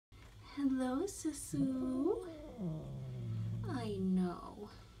Hello, Sisu. I know,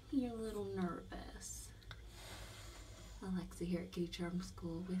 you're a little nervous. Alexa here at Kitty Charm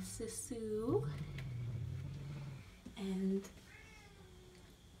School with Sisu and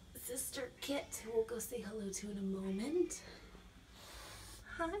Sister Kit, who we'll go say hello to in a moment.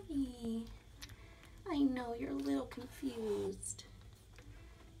 Hi. I know you're a little confused.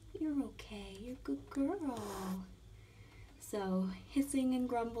 You're okay. You're a good girl. So, hissing and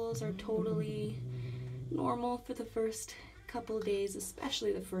grumbles are totally normal for the first couple of days,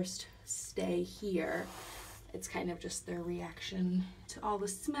 especially the first stay here. It's kind of just their reaction to all the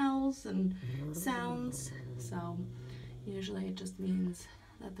smells and sounds. So, usually it just means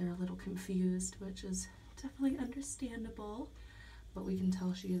that they're a little confused, which is definitely understandable. But we can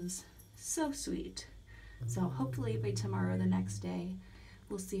tell she is so sweet. So, hopefully by tomorrow, the next day,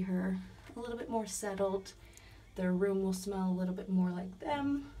 we'll see her a little bit more settled. Their room will smell a little bit more like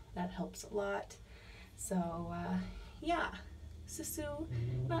them. That helps a lot. So, yeah, Sisu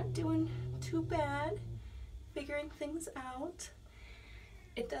not doing too bad, figuring things out.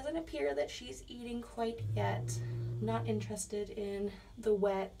 It doesn't appear that she's eating quite yet. Not interested in the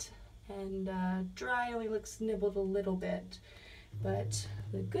wet, and dry only looks nibbled a little bit. But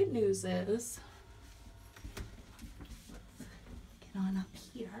the good news is, get on up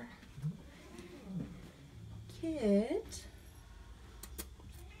here. Kit.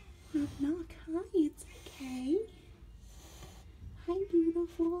 Knock. Hi, it's okay. Hi,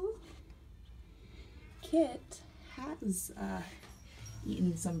 beautiful. Kit has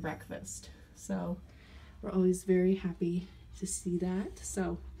eaten some breakfast, so we're always very happy to see that.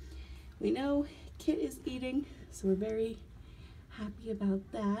 So we know Kit is eating, so we're very happy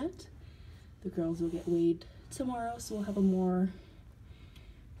about that. The girls will get weighed tomorrow, so we'll have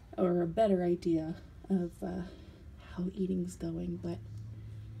a better idea of how eating's going, but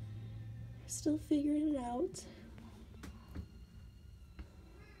we're still figuring it out.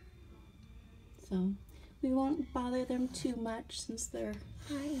 So we won't bother them too much since they're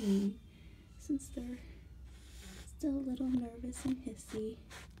still a little nervous and hissy.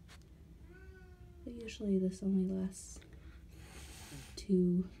 But usually this only lasts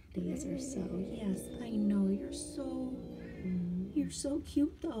 2 days or so. Yes, I know, you're so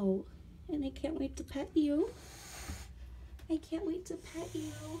cute though. And I can't wait to pet you. I can't wait to pet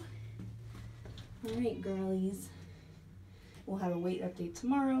you. All right, girlies. We'll have a weight update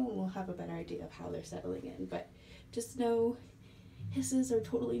tomorrow, and we'll have a better idea of how they're settling in. But just know hisses are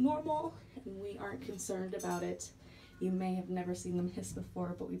totally normal, and we aren't concerned about it. You may have never seen them hiss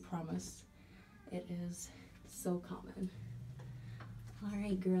before, but we promise it is so common. All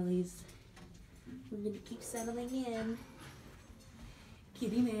right, girlies. We're going to keep settling in.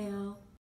 Kitty mail.